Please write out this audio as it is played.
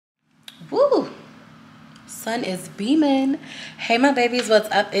Sun is beaming. Hey my babies, what's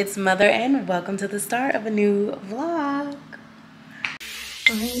up? It's Mother and welcome to the start of a new vlog.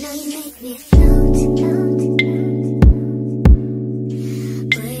 Oh, you know you make me float, float,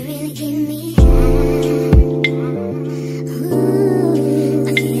 boy, you really give me high. Ooh,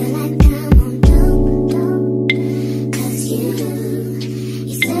 I feel like I'm on dope, dope, 'cause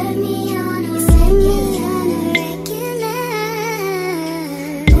you set me on a regular.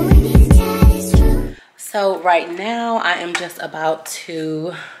 Boy, this tide is true. So right now I am just about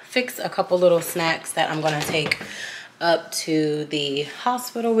to fix a couple little snacks that I'm gonna take up to the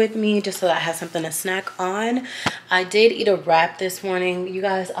hospital with me, just so that I have something to snack on. I did eat a wrap this morning. You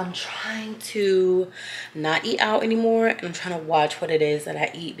guys, I'm trying to not eat out anymore, and I'm trying to watch what it is that I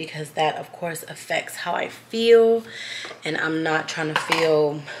eat, because that of course affects how I feel, and I'm not trying to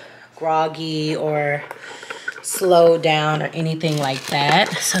feel groggy or slow down or anything like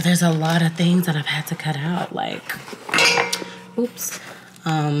that. So there's a lot of things that I've had to cut out, like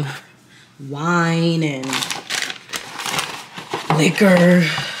wine and liquor,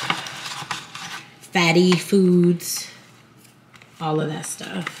 fatty foods, all of that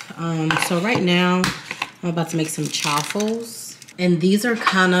stuff. So right now I'm about to make some chaffles, and these are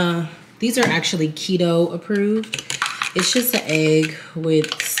actually keto approved. It's just an egg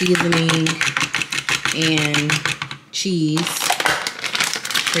with seasoning and cheese,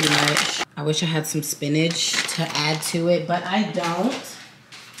 pretty much. I wish I had some spinach to add to it, but I don't.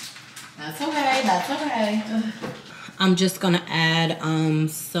 That's okay, that's okay. I'm just gonna add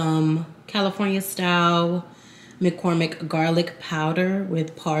some California style McCormick garlic powder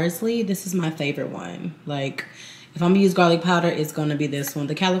with parsley. This is my favorite one. Like, if I'm gonna use garlic powder, it's gonna be this one.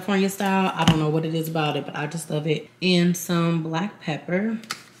 The California style, I don't know what it is about it, but I just love it. And some black pepper.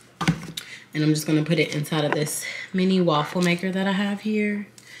 And I'm just gonna put it inside of this mini waffle maker that I have here.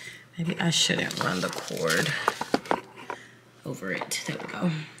 Maybe I shouldn't run the cord over it. There we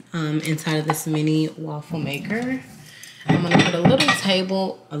go. Inside of this mini waffle maker. I'm gonna put a little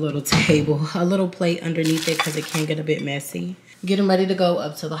plate underneath it, because it can get a bit messy. Getting ready to go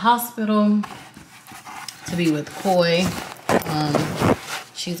up to the hospital to be with Koi.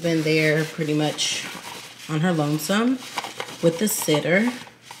 She's been there pretty much on her lonesome with the sitter.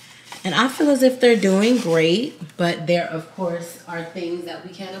 And I feel as if they're doing great, but there of course are things that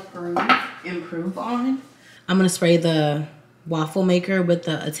we can improve on. I'm gonna spray the waffle maker with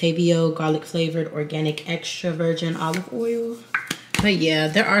the Atavio garlic flavored organic extra virgin olive oil. But yeah,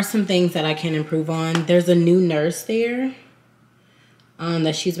 there are some things that I can improve on. There's a new nurse there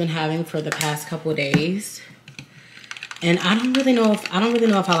that she's been having for the past couple of days, and I don't really know if I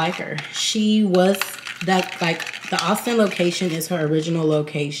like her. She was the Austin location is her original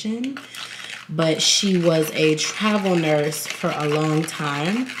location, but she was a travel nurse for a long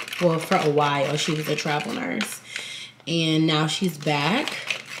time. Well, for a while she was a travel nurse, and now she's back,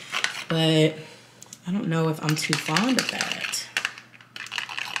 but I don't know if I'm too fond of that.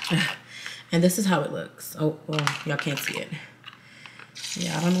 And this is how it looks. Oh, well, y'all can't see it.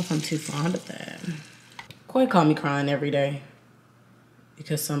 Yeah, I don't know if I'm too fond of that. Koi call me crying every day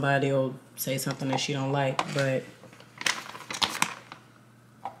because somebody will say something that she don't like, but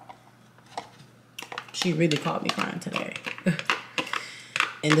she really called me crying today.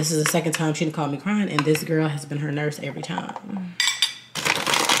 And this is the second time she done called me crying, and this girl has been her nurse every time.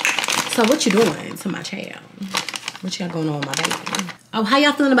 So what you doing to my child? What you got going on with my baby? Oh, how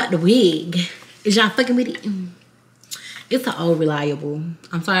y'all feeling about the wig? Is y'all fucking with it? It's an old reliable.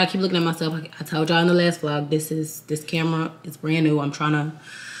 I'm sorry I keep looking at myself. I told y'all in the last vlog, this camera is brand new. I'm trying to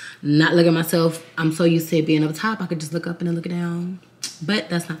not look at myself. I'm so used to it being up top, I could just look up and then look down. But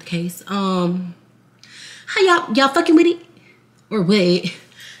that's not the case. How y'all fucking with it? Or what?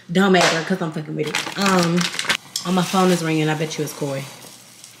 Don't matter, because I'm fucking with it. Oh, my phone is ringing. I bet you it's Koi.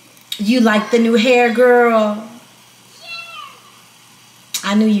 You like the new hair, girl? Yeah.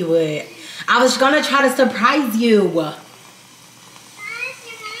 I knew you would. I was gonna try to surprise you.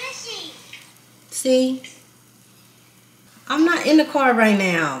 See? I'm not in the car right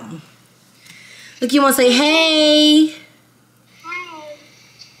now. Look, you wanna say hey? Hi.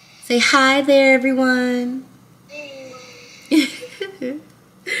 Say hi there, everyone.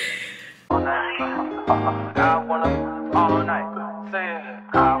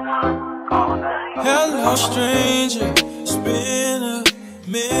 Hello, stranger. It's been a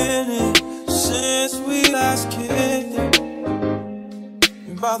minute since we last kicked it.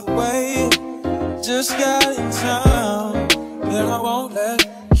 And by the way, just got in town, and I won't let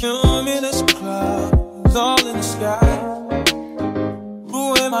cumulus clouds all in the sky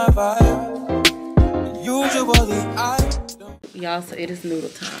ruin my vibe. And usually I don't. Y'all, so it is noodle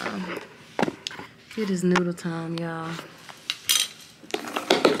time. It is noodle time, y'all.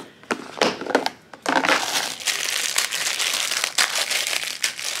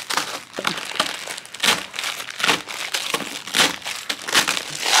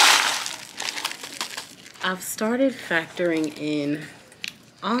 I've started factoring in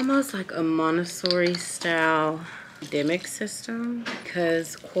almost like a Montessori style academic system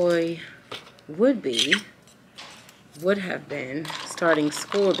because Koi would have been starting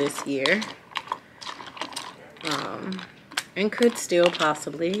school this year, and could still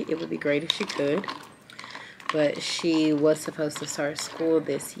possibly. It would be great if she could, but she was supposed to start school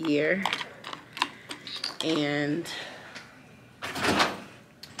this year, and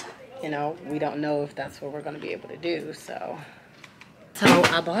you know, we don't know if that's what we're going to be able to do. So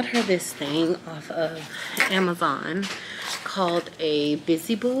I bought her this thing off of Amazon called a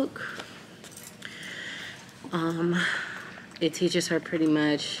busy book. It teaches her pretty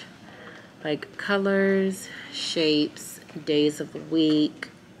much like colors, shapes, days of the week,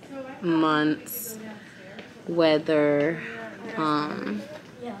 months, weather,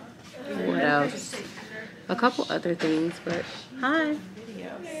 what else? A couple other things, but hi.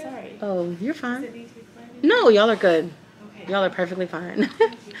 Sorry. Oh, you're fine. No, y'all are good. Y'all are perfectly fine.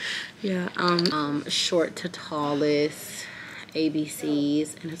 Yeah, short to tallest,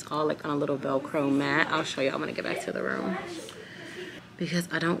 ABCs, and it's all like on a little Velcro mat. I'll show y'all when I get back to the room, because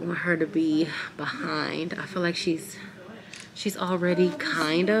I don't want her to be behind. I feel like she's already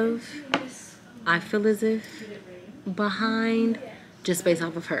kind of, I feel as if, behind, just based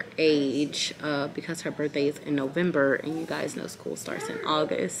off of her age, because her birthday is in November, and you guys know school starts in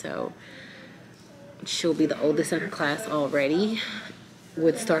August, so she'll be the oldest in her class already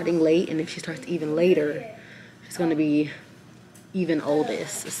with starting late, and if she starts even later, she's going to be even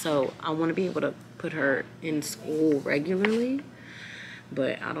oldest. So I want to be able to put her in school regularly,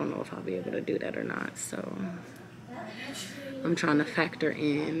 but I don't know if I'll be able to do that or not. So I'm trying to factor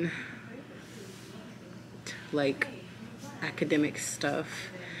in like academic stuff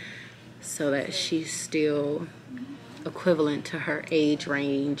so that she's still equivalent to her age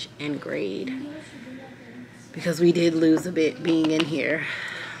range and grade, because we did lose a bit being in here,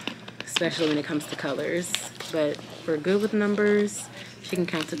 especially when it comes to colors. But we're good with numbers. She can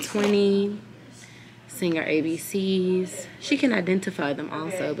count to 20, sing her ABCs. She can identify them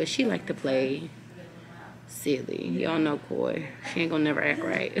also, but she like to play silly. Y'all know Koi. She ain't gonna never act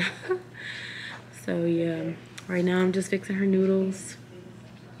right. So yeah, right now I'm just fixing her noodles.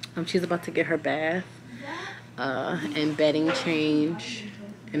 She's about to get her bath, and bedding change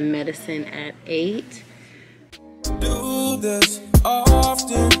and medicine at 8. Do this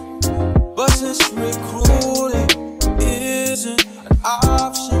often, but since recruiting isn't an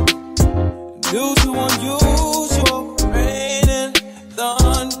option due to unusual rain and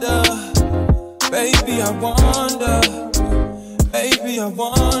thunder, baby, I wonder,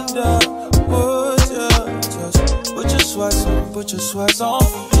 would you just put your sweats on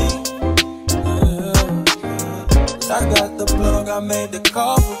for me? Yeah. 'Cause I got the plug, I made the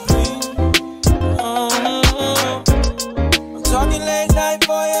call for me. I'm talking late night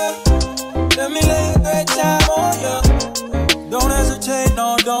for ya. Let me lay a great time on ya. Don't hesitate,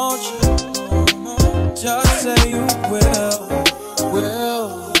 no, don't you? Just say you will.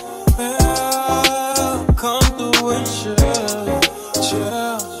 Come through and chill.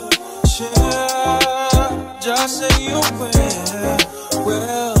 Just say you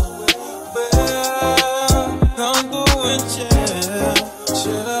will. Come through and chill.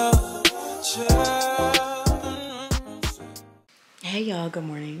 Hey y'all, good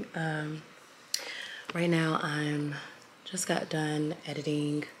morning. Right now I'm just got done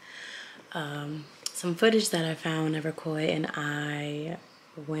editing some footage that I found whenever Koi and I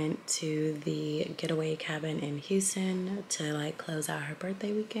went to the getaway cabin in Houston to like close out her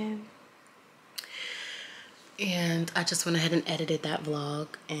birthday weekend. And I just went ahead and edited that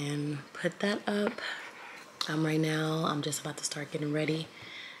vlog and put that up. Right now I'm just about to start getting ready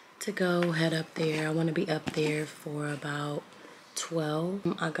to go head up there. I want to be up there for about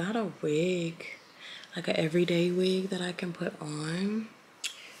 12. I got a wig, like an everyday wig that I can put on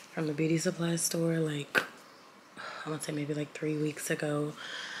from the beauty supply store, like I want to say maybe like 3 weeks ago,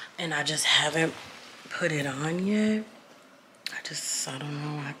 and I just haven't put it on yet. I don't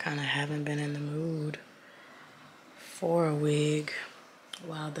know, I kind of haven't been in the mood for a wig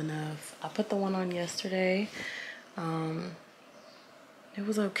wild enough. I put the one on yesterday. It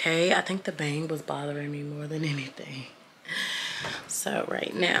was okay. I think the bang was bothering me more than anything. So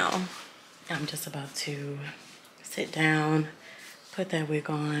right now I'm just about to sit down, put that wig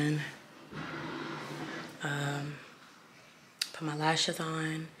on, put my lashes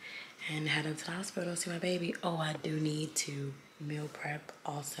on, and head up to the hospital to see my baby. Oh, I do need to meal prep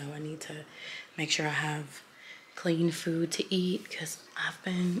also. I need to make sure I have clean food to eat because I've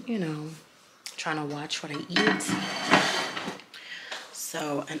been, you know, trying to watch what I eat.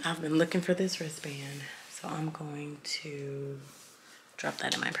 So, and I've been looking for this wristband. So I'm going to drop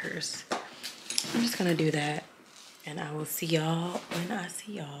that in my purse. I'm just gonna do that. And I will see y'all when I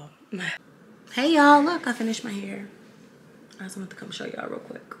see y'all. Hey y'all, look, I finished my hair. I just wanted to come show y'all real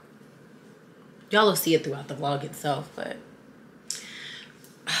quick. Y'all will see it throughout the vlog itself, but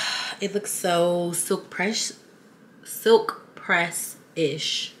it looks so silk press-ish,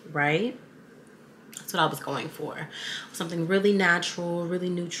 right? That's what I was going for. Something really natural, really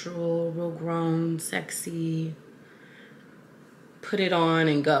neutral, real grown, sexy. Put it on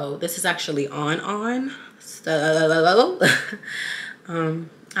and go. This is actually on. So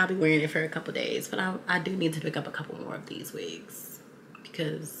I'll be wearing it for a couple days, but I do need to pick up a couple more of these wigs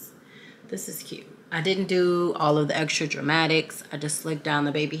because this is cute. I didn't do all of the extra dramatics. I just slicked down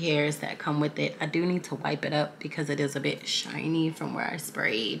the baby hairs that come with it. I do need to wipe it up because it is a bit shiny from where I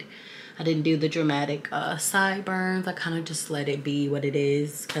sprayed. I didn't do the dramatic sideburns. I kind of just let it be what it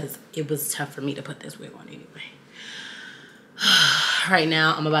is because it was tough for me to put this wig on anyway. Right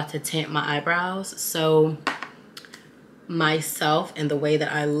now, I'm about to tint my eyebrows. So myself and the way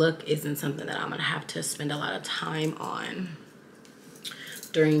that I look isn't something that I'm gonna have to spend a lot of time on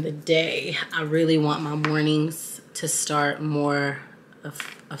during the day. I really want my mornings to start more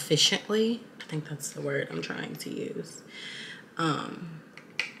efficiently. I think that's the word I'm trying to use.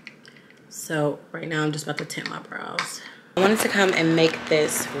 So right now I'm just about to tint my brows. I wanted to come and make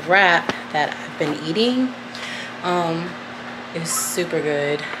this wrap that I've been eating. It's super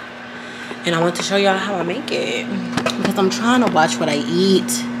good. And I want to show y'all how I make it because I'm trying to watch what I eat.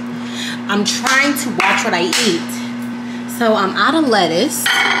 So I'm out of lettuce,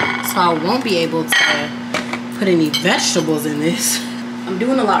 so I won't be able to put any vegetables in this. I'm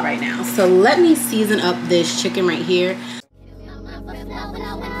doing a lot right now. So let me season up this chicken right here.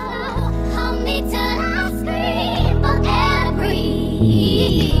 Hold me till I scream for air to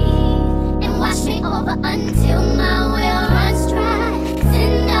breathe, and wash me over until my well runs dry.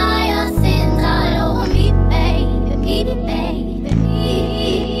 Send all your sins all over me, baby, baby.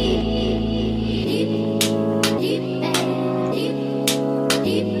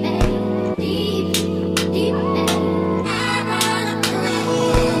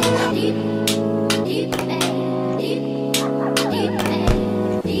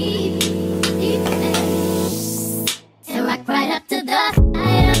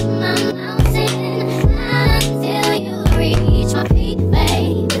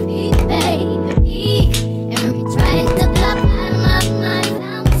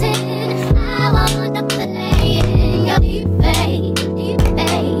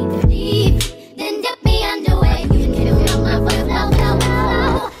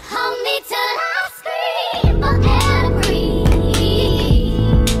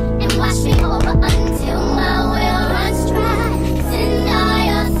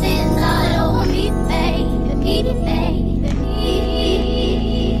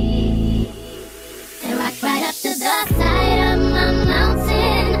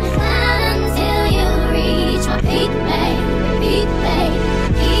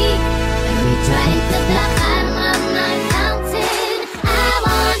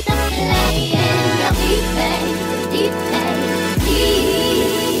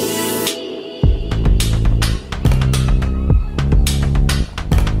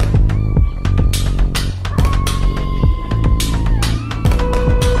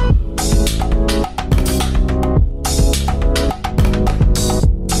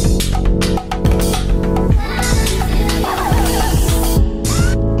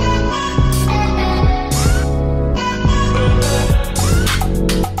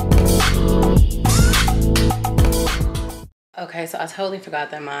 Okay, so I totally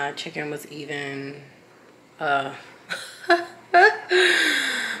forgot that my chicken was even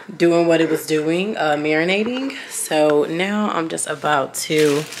doing what it was doing, marinating. So now I'm just about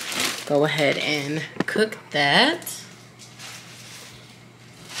to go ahead and cook that.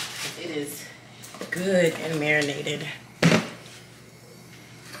 It is good and marinated.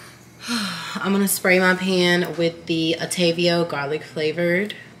 I'm gonna spray my pan with the Atavio garlic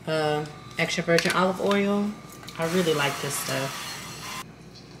flavored extra virgin olive oil. I really like this stuff.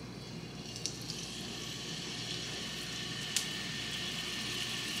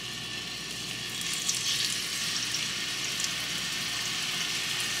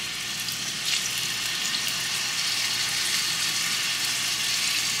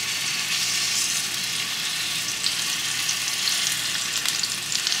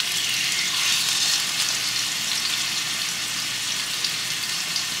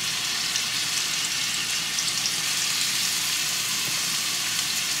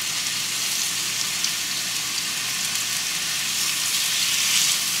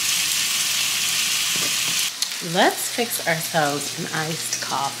 let's fix ourselves an iced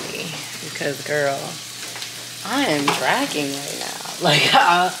coffee because, girl, I am dragging right now. Like,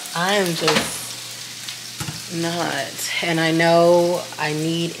 I am just not. And I know I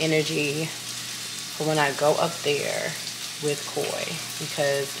need energy for when I go up there with Koi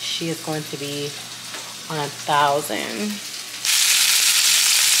because she is going to be on 1,000.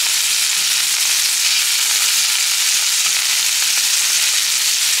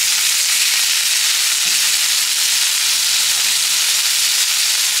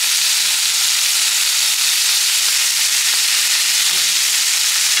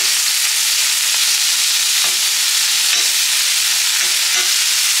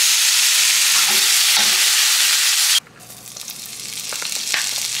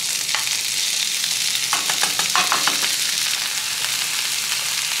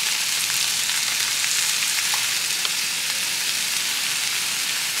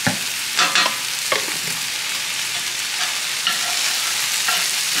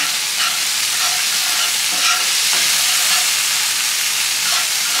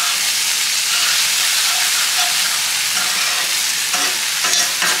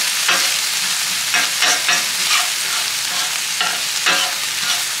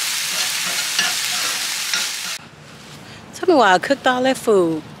 Tell me why I cooked all that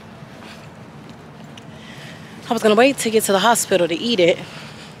food. I was gonna wait to get to the hospital to eat it.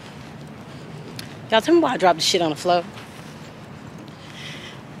 Y'all, tell me why I dropped the shit on the floor.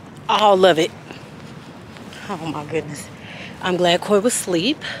 All of it. Oh my goodness. I'm glad Koi was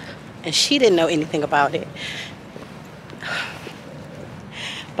asleep and she didn't know anything about it.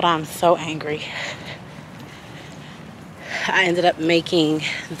 But I'm so angry. I ended up making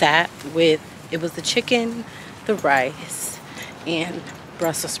that with, it was the chicken, the rice, and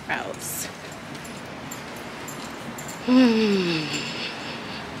Brussels sprouts. I'm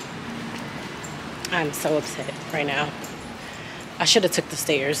so upset right now. I should have took the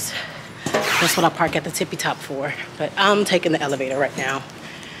stairs. That's what I park at the tippy top for. But I'm taking the elevator right now.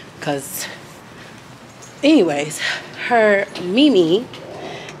 Because, anyways, her Mimi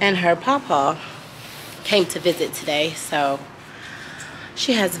and her papa came to visit today. So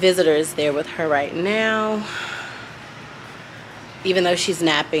she has visitors there with her right now. Even though she's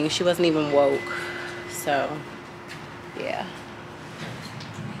napping, she wasn't even woke. So, yeah.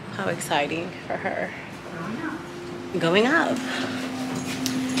 How exciting for her. Going up.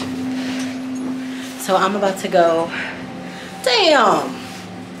 So I'm about to go. Damn!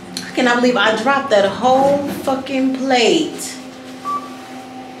 I cannot believe I dropped that whole fucking plate.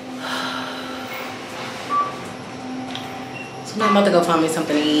 So I'm about to go find me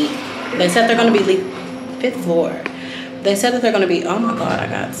something to eat. They said they're gonna be 5th floor. They said that they're gonna be, oh my God, I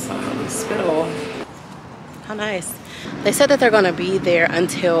got some spittle. How nice. They said that they're gonna be there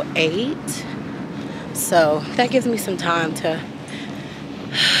until 8. So that gives me some time to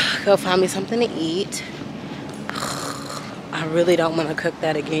go find me something to eat. I really don't wanna cook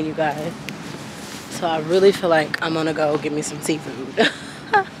that again, you guys. So I really feel like I'm gonna go get me some seafood.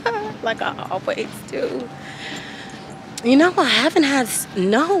 Like I always do. You know, I haven't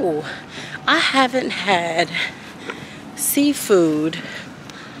had seafood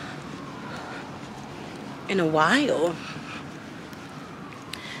in a while.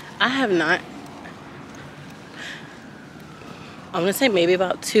 I have not. I'm gonna say maybe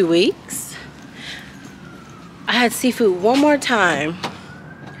about 2 weeks. I had seafood one more time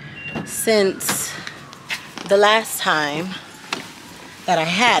since the last time that I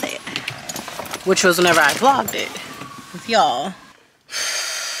had it, which was whenever I vlogged it with y'all.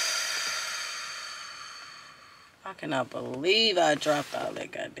 I cannot believe I dropped all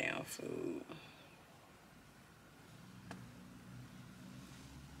that goddamn food.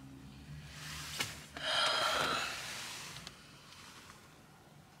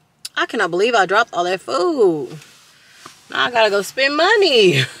 I cannot believe I dropped all that food. Now I gotta go spend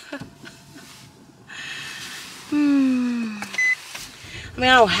money. I mean,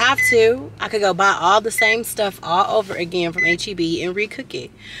 I don't have to. I could go buy all the same stuff all over again from H-E-B and recook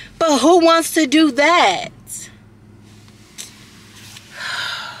it. But who wants to do that?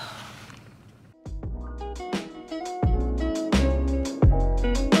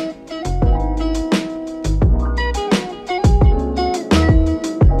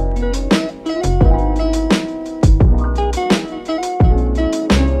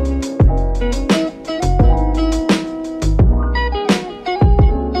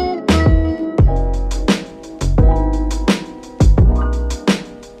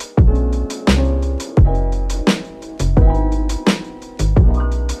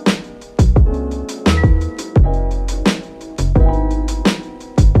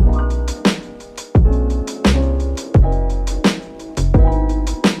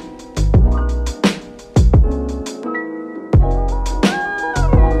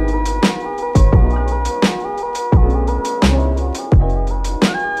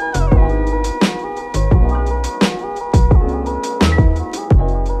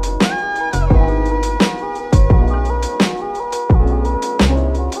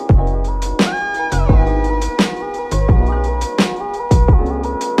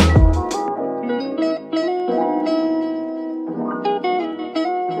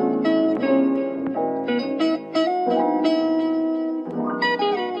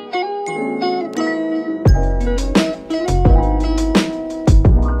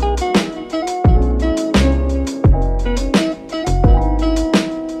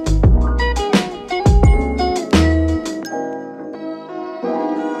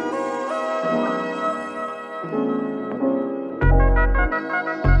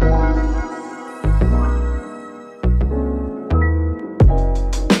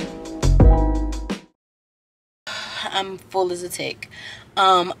 I'm full as a tick.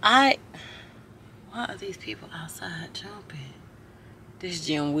 Why are these people outside jumping? This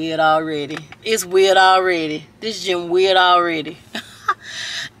gym weird already. It's weird already. This gym weird already.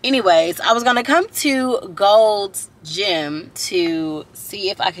 Anyways, I was gonna come to Gold's Gym to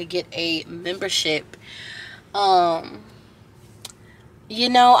see if I could get a membership. You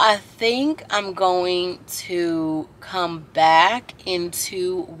know, I think I'm going to come back in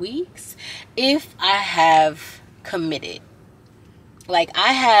 2 weeks if I have committed. Like,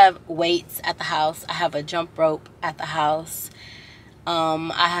 I have weights at the house. I have a jump rope at the house.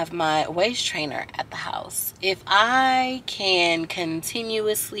 I have my waist trainer at the house. If I can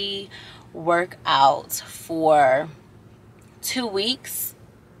continuously work out for 2 weeks,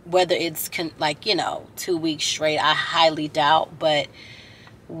 whether it's like, you know, 2 weeks straight, I highly doubt. But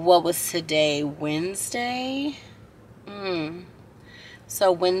what was today? Wednesday?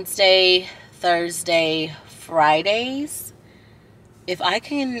 So Wednesday, Thursday, Fridays. If I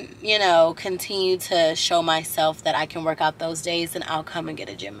can, you know, continue to show myself that I can work out those days, then I'll come and get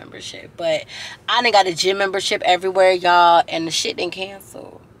a gym membership. But I done got a gym membership everywhere, y'all, and the shit didn't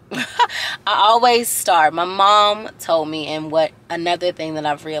cancel. I always start. My mom told me, and another thing that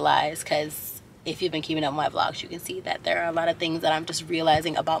I've realized, because if you've been keeping up my vlogs, you can see that there are a lot of things that I'm just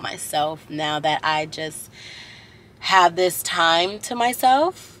realizing about myself now that I just have this time to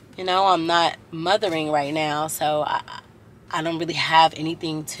myself. You know, I'm not mothering right now, so I don't really have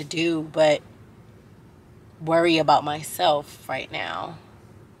anything to do but worry about myself right now.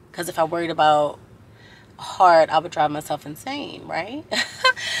 Because if I worried about heart, I would drive myself insane, right?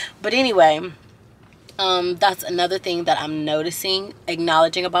 But anyway, that's another thing that I'm noticing,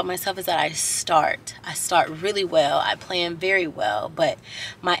 acknowledging about myself, is that I start really well. I plan very well, but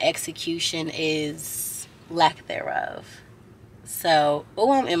my execution is lack thereof. So,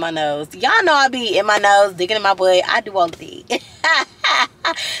 oh, I'm in my nose. Y'all know I be in my nose, digging in my butt. I do all the things.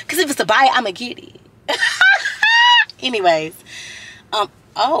 Because if it's a bite, I'ma get it. Anyways,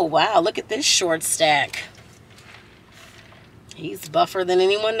 oh wow, look at this short stack. He's buffer than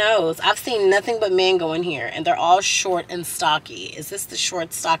anyone knows. I've seen nothing but men go in here, and they're all short and stocky. Is this the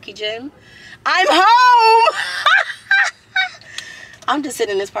short, stocky gym? I'm home! I'm just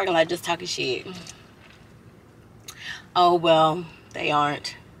sitting in this parking lot just talking shit. Oh, well, they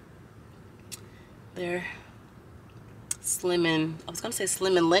aren't. They're slim and, I was going to say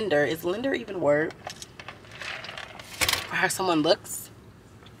slim and Linder. Is Linder even a word for how someone looks?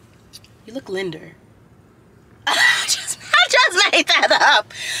 You look Linder. I just made that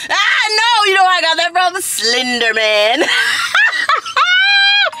up. No, you know I got that from the Slender Man.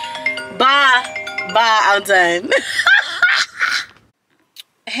 Bye, I'm done.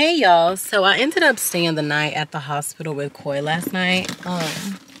 Hey y'all, so I ended up staying the night at the hospital with Koi last night.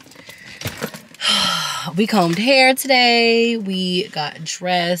 We combed hair today. We got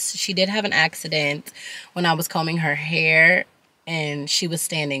dressed. She did have an accident when I was combing her hair and she was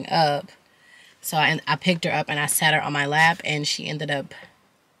standing up. So I picked her up and I sat her on my lap and she ended up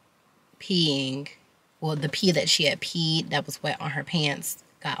peeing. Well, the pee that she had peed that was wet on her pants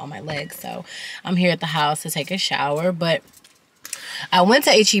got on my legs. So I'm here at the house to take a shower, but I went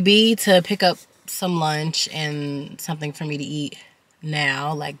to HEB to pick up some lunch and something for me to eat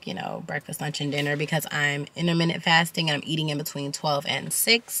now, like, you know, breakfast, lunch, and dinner, because I'm intermittent fasting and I'm eating in between 12 and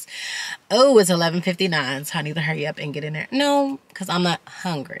 6. Oh, it's 11:59, so I need to hurry up and get in there. No, because I'm not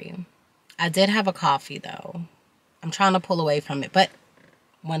hungry. I did have a coffee, though. I'm trying to pull away from it, but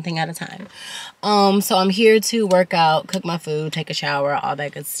one thing at a time. So I'm here to work out, cook my food, take a shower, all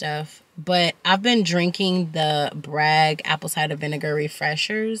that good stuff. But I've been drinking the Bragg apple cider vinegar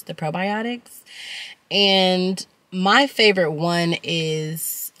refreshers, the probiotics. And my favorite one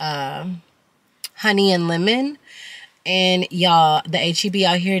is honey and lemon. And y'all, the HEB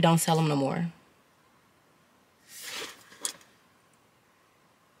out here don't sell them no more.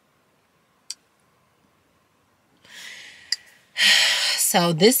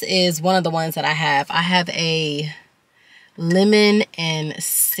 So this is one of the ones that I have. I have a lemon and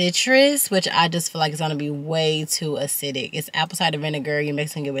citrus, which I just feel like it's going to be way too acidic. It's apple cider vinegar. You're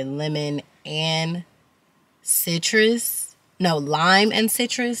mixing it with lemon and citrus. No, lime and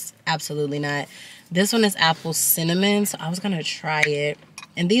citrus. Absolutely not. This one is apple cinnamon, so I was going to try it.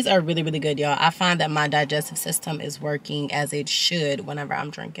 And these are really, really good, y'all. I find that my digestive system is working as it should whenever I'm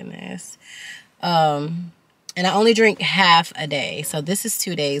drinking this. And I only drink half a day. So this is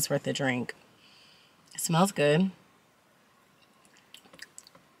 2 days worth of drink. It smells good.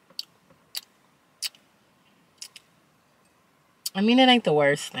 I mean, it ain't the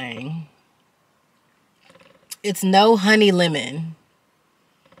worst thing. It's no honey lemon.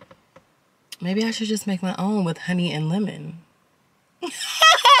 Maybe I should just make my own with honey and lemon.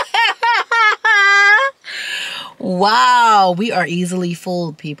 Wow, we are easily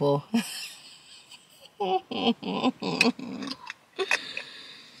fooled, people.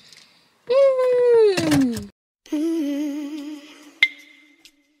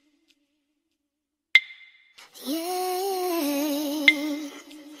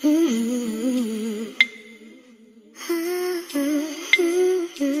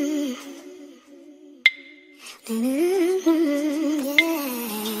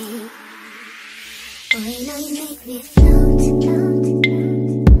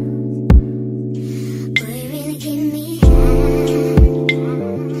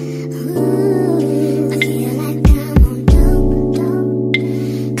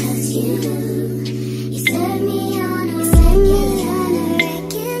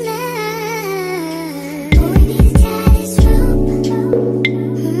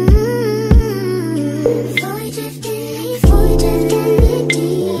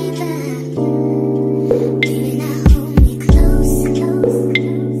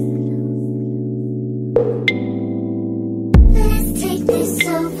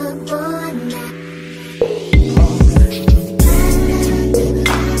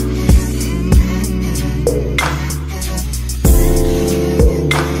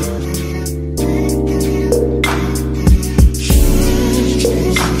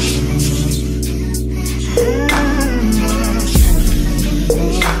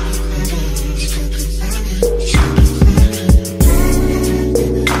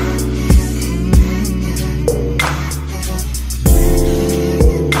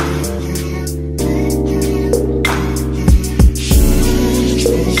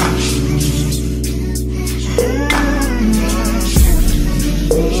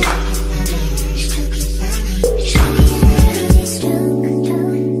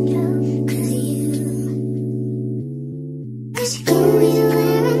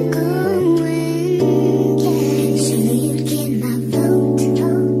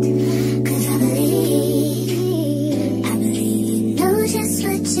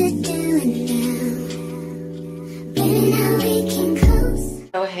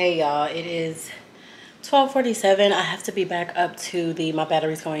 Hey y'all, it is 12:47. I have to be back up to my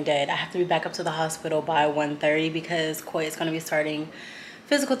battery's going dead. I have to be back up to the hospital by 1:30 because Koi is going to be starting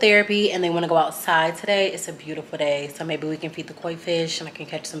physical therapy and they want to go outside today. It's a beautiful day, so maybe we can feed the koi fish and I can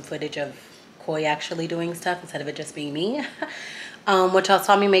catch some footage of Koi actually doing stuff instead of it just being me. What y'all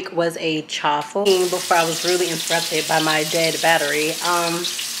saw me make was a chaffle. Before I was really interrupted by my dead battery,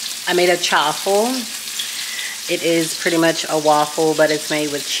 I made a chaffle. It is pretty much a waffle, but it's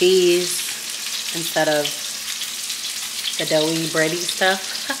made with cheese instead of the doughy, bready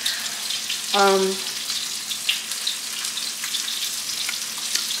stuff.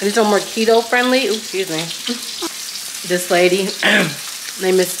 These are more keto friendly. Ooh, excuse me. This lady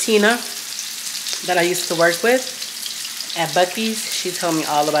named Miss Tina that I used to work with at Buc-ee's, she told me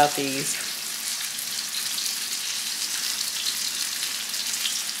all about these.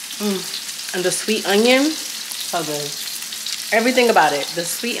 And the sweet onion, so good. Everything about it. The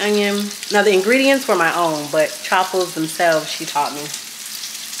sweet onion. Now the ingredients were my own, but chaffles themselves, she taught me.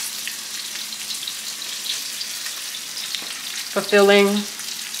 Fulfilling,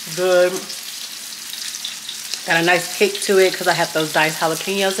 good. Got a nice kick to it because I have those diced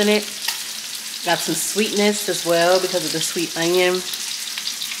jalapenos in it. Got some sweetness as well because of the sweet onion.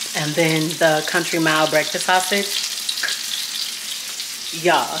 And then the country mile breakfast sausage.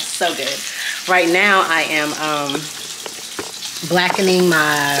 Y'all, so good. Right now I am blackening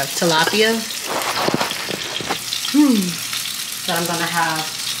my tilapia that I'm gonna have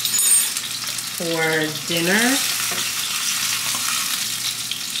for dinner.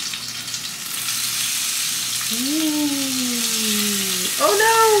 Oh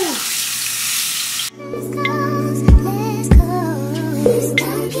no!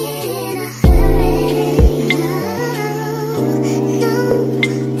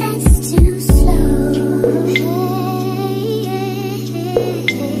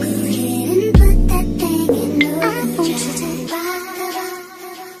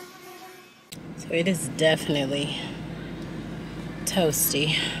 It is definitely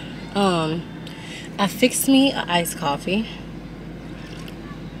toasty. I fixed me an iced coffee,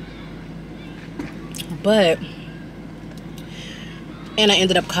 and I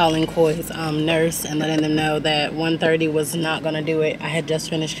ended up calling Koi's nurse and letting them know that 1:30 was not gonna do it. I had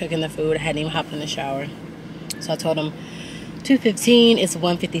just finished cooking the food. I hadn't even hopped in the shower, so I told them 2:15. It's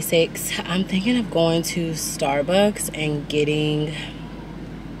 1:56. I'm thinking of going to Starbucks and getting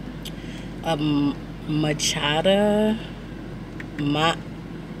a matcha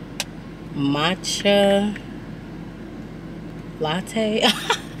latte.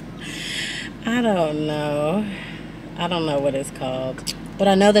 I don't know what it's called, but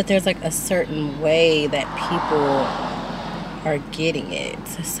I know that there's like a certain way that people are getting it,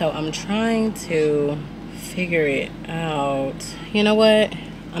 so I'm trying to figure it out. You know what,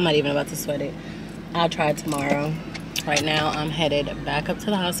 I'm not even about to sweat it. I'll try it tomorrow. Right now I'm headed back up to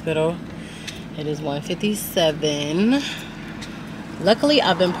the hospital. It is 1:57. Luckily,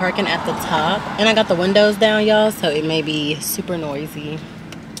 I've been parking at the top, and I got the windows down, y'all, so it may be super noisy.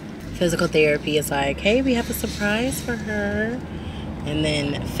 Physical therapy is like, hey, we have a surprise for her. And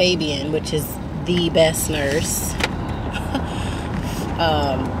then Fabian, which is the best nurse.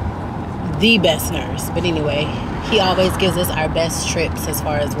 The best nurse. But anyway, he always gives us our best trips as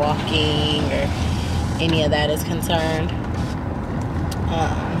far as walking or any of that is concerned.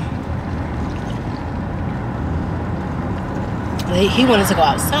 He wanted to go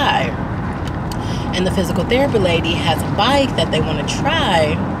outside, and the physical therapy lady has a bike that they want to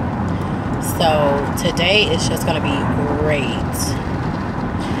try. So today it's just gonna be great.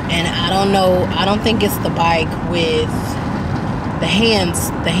 And I don't think it's the bike with the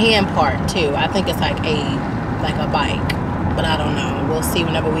hand part too. I think it's like a bike, but I don't know. We'll see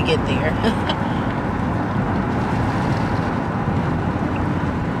whenever we get there.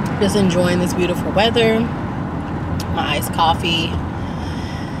 Just enjoying this beautiful weather. My iced coffee,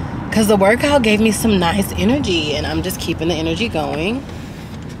 because the workout gave me some nice energy, and I'm just keeping the energy going.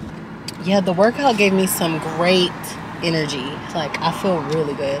 Yeah, the workout gave me some great energy. Like, I feel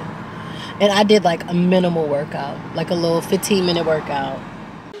really good. And I did like a minimal workout, like a little 15-minute workout.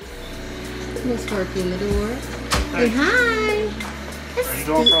 Miss Worky in the door. Say hi. Are you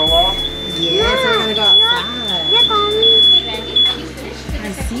going for a walk? Yes, we're gonna go outside. Yeah, mommy.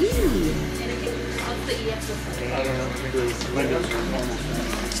 I see. I don't know. The windows are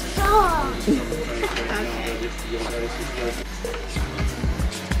almost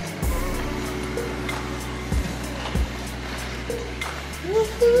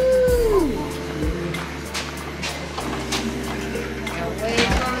Woohoo!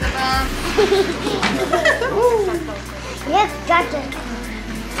 Yes, gotcha.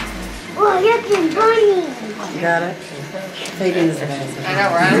 Oh, look at bunny. You got it? Fabian is the best. I know,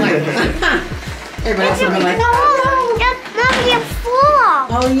 right? I'm like, Everybody else will be like, No, mommy, a frog.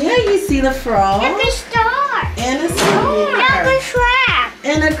 oh yeah, you see the frog? Look at a star. And a Look star. at a crab.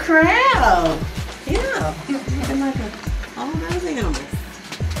 And a crab. Yeah. And like all those animals.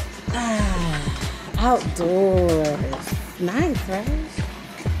 Outdoors. Nice, right?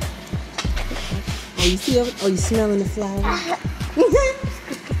 Oh, you see? Oh, you smelling the flowers?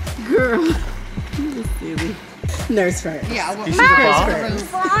 Girl, you silly. Nurse first. yeah, well, You see the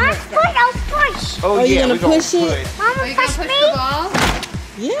ball? Push. Oh, you yeah, gonna we're gonna push it? Mama, are you gonna push push me. the ball?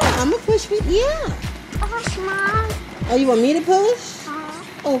 Yeah, I'm gonna push it. Yeah. Push, Mom. Oh, you want me to push?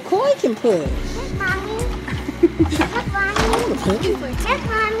 Oh, Coy can push. Yes, Mommy. Yes, Mommy. Push. Yes,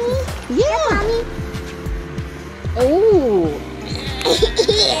 Mommy. Yeah. Mommy. Oh.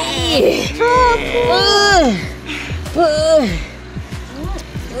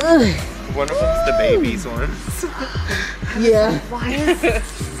 One of them's the baby's one. Yeah. Why is it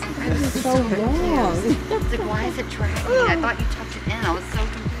So long. like, why is it dragging? I thought you tucked it in. I was so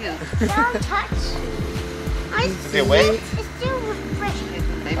confused. Don't touch. Is it wet? It's still fresh.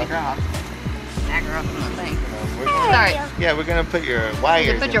 Baby girl. Snag her up in the thing. We're Sorry. Yeah, we're gonna put your wires.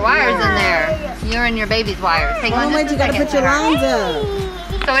 You put your wires in there. You're in your baby's wires. Hang on Oh, wait, just you a gotta second. put your lines up.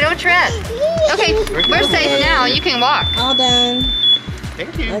 So we don't trip. Okay, we're safe now. You can walk. All done.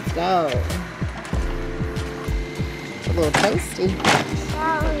 Thank you. Let's go. A little toasty.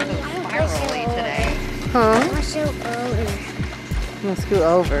 Spirally today. Huh? I'm so early. I'm gonna scoot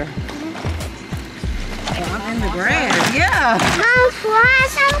over. I'm in the grass. Yeah. Mom,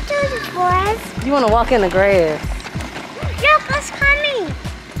 flies. I'm doing the flies. You wanna walk in the grass? Look, it's coming.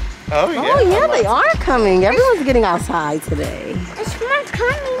 Oh yeah. Oh yeah, they are coming. Everyone's getting outside today. It's not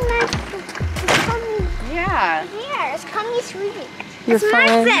coming, Mom. It's coming. Yeah. Yeah, it's coming sweet. Your It's my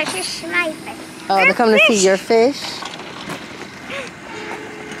friend? fish. It's my fish. Oh, they're coming to see your fish.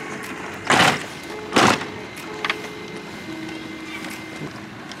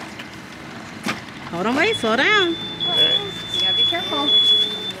 Hold on, wait, slow down. You gotta be careful.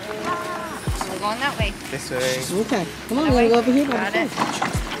 We're going that way. This way. Okay, come on, we're gonna go over here. Got it.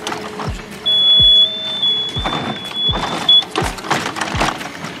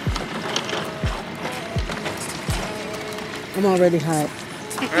 I'm already hot.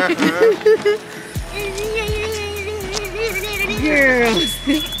 Girl. Ooh, you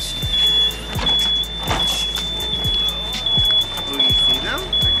see them?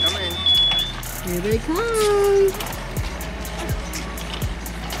 They're coming. Here they come.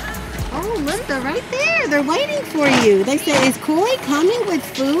 Oh, look, they're right there. They're waiting for you. They say, is Koi coming with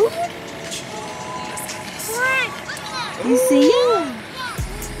food? You see him?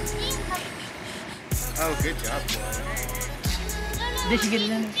 Oh, good job, boy. Did she get it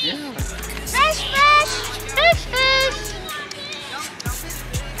in? Yeah. Fish, fish, fish, fish.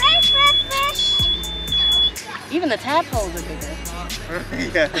 Fish, fish, fish. Even the tadpoles are bigger.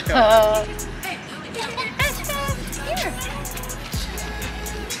 Yeah. Fish, fish. Here.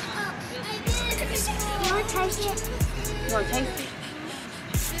 You want to taste it? You want to taste it?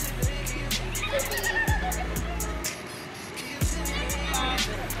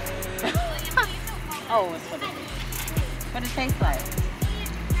 Oh, it's what it is. What it tastes like?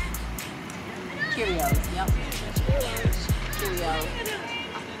 Cheerios. Yep. Cheerios.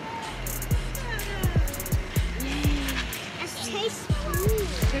 It tastes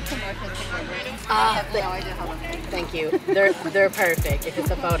Thank you. They're perfect. If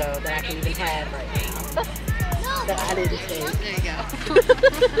it's a photo that I can even have right now. That I didn't take. There you go.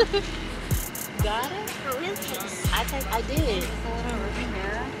 Got it? I did.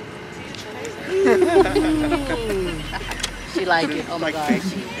 She liked it. Oh my gosh.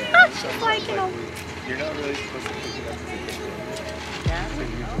 She's liking them. You're not really supposed to pick it up. Yeah. So you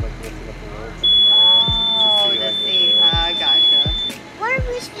need to like lift it up a little bit. Oh, let's see. Gotcha. What are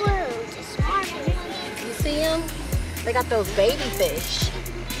these blues? It's sparkling. You see them? They got those baby fish.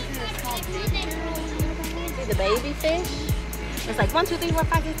 See the baby fish? It's like 1, 2, 3, 4,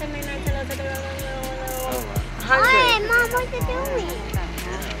 5, 6, 7, 8, 9, 10, 11, 12, 100. Hey, Mom, what are you doing?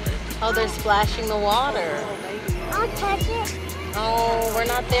 Oh, they're splashing the water. I'll touch it. Oh, we're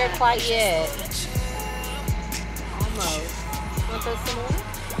not there quite yet. Almost. Want those some more?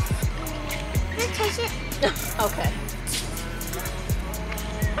 I'll touch it. Okay.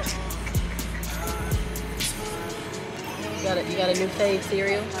 You got a new fave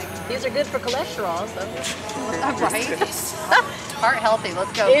cereal? These are good for cholesterol, so. Right? Heart healthy.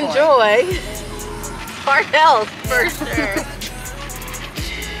 Let's go. Enjoy. Heart health for sure.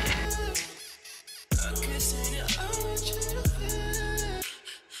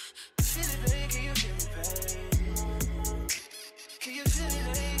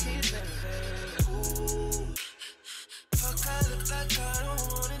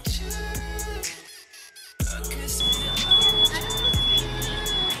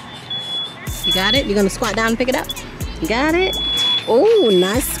 You got it? You're gonna squat down and pick it up? You got it? Oh,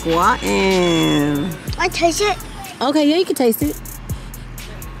 nice squatting. I taste it. Okay, yeah, you can taste it.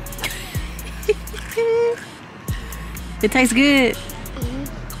 It tastes good.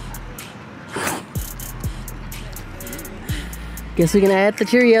 Guess we can add the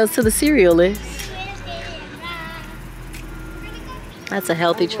Cheerios to the cereal list. That's a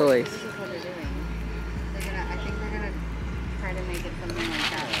healthy choice. This is what they're doing. I think they're gonna try to make it something like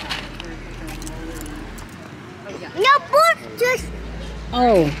that. No, boy, just.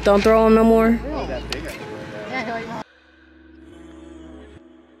 Oh, don't throw them no more? Oh, that big, I think. Yeah,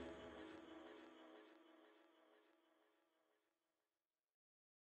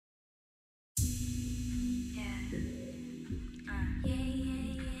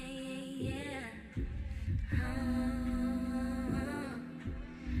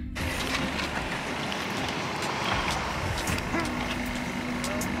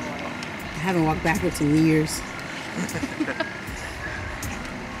 I haven't walked backwards in years.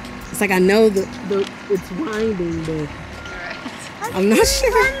 It's like I know it's winding, but I'm not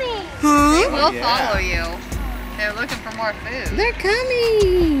sure. Huh? we'll follow you. They're looking for more food. They're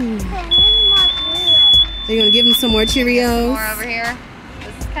coming. Are you gonna give them some more Cheerios? More over here.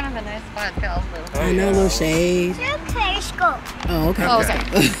 This is kind of a nice spot. It's got all the little. I know, a little shade. Okay, let's go. Oh, okay. Oh, okay.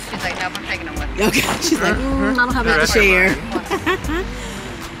 She's like, nope, I'm taking them with me. Okay. She's like, I don't have that to share.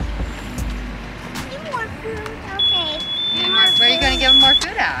 Need more food. Okay. Where are you going to give them more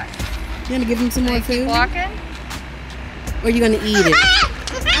food at? You gonna give them some more Keep food? walking? Or are you gonna eat it?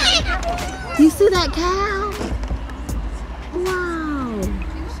 You see that cow? Wow.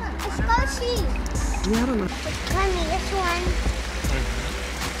 Let's go see. Yeah, I don't know. Honey, this one.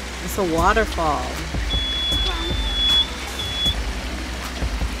 It's a waterfall.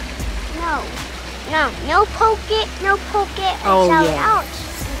 No poke it, no poke it. Oh, Ouch, yeah. ouch.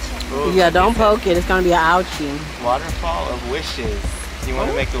 Ooh, Yeah, don't poke it. It's gonna be an ouchie. Waterfall of wishes. You want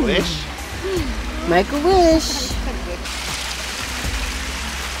to make a wish? Make a wish.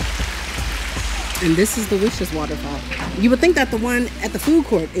 And this is the Wishes waterfall. You would think that the one at the food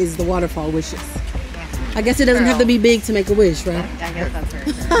court is the waterfall Wishes. I guess it doesn't have to be big to make a wish, right? I guess that's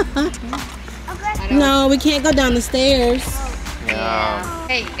her. No, we can't go down the stairs. Yeah.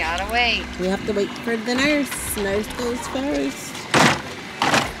 Hey, you gotta wait. We have to wait for the nurse. Nurse goes first.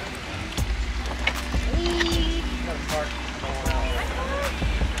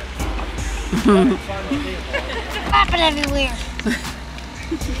 Popping everywhere.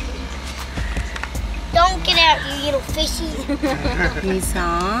 Don't get out, you little fishy. Me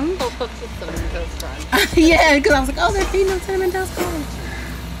song. Yeah, because I was like, oh, they're feeding them Cinnamon Toast Crunch.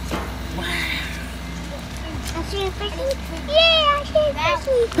 Wow. I see a fishy. Yeah, I see a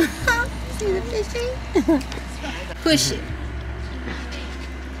fishy. See the fishy? Push it.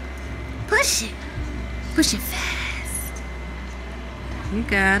 Push it. Push it fast. You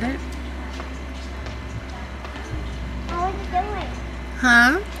got it. What are you doing?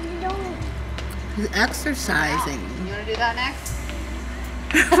 Huh? What are you doing? He's exercising. You wanna do that next?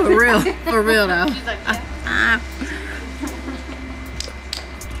 For real though. She's like, yeah.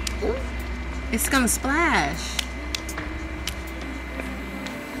 It's gonna splash.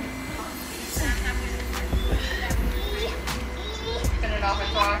 Spin it off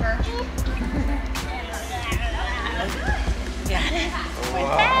and thaw her. Got it.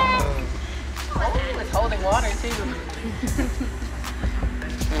 Wow. Oh, it's holding water too.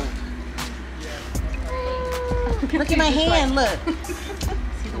 Look at my hand, look.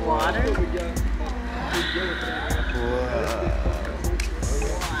 See the water?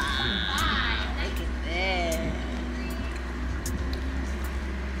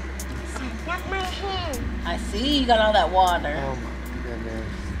 Not my hand. I see you got all that water. Oh my goodness.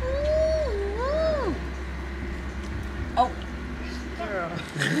 Oh, girl.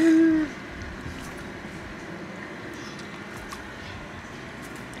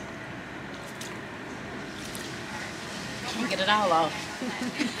 Can't get it all off.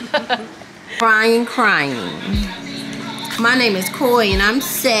 Crying. My name is Coy and I'm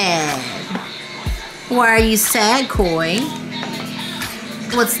sad. Why are you sad, Coy?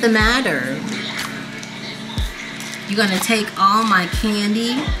 What's the matter? You gonna take all my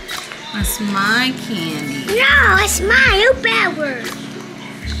candy? That's my candy. No, it's mine. You bad word.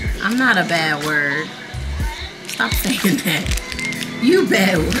 I'm not a bad word. Stop saying that. You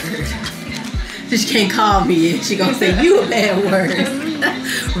bad word. She can't call me and she gonna say you a bad word.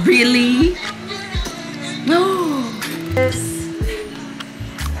 Really? No.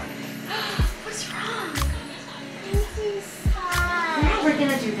 What's wrong? We're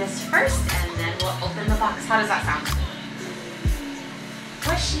gonna do this first and then we'll open the box. How does that sound?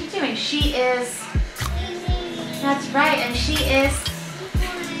 What's she doing? She is... That's right, and she is...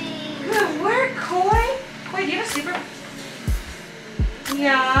 Good work, Coy. Coy, do you have a sleeper?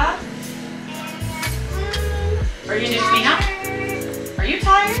 Yeah. Are you just me now? Are you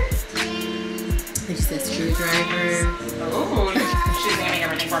tired? There's the screwdriver. Oh, she's gonna make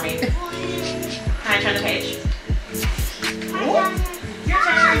everything for me. Can I turn the page?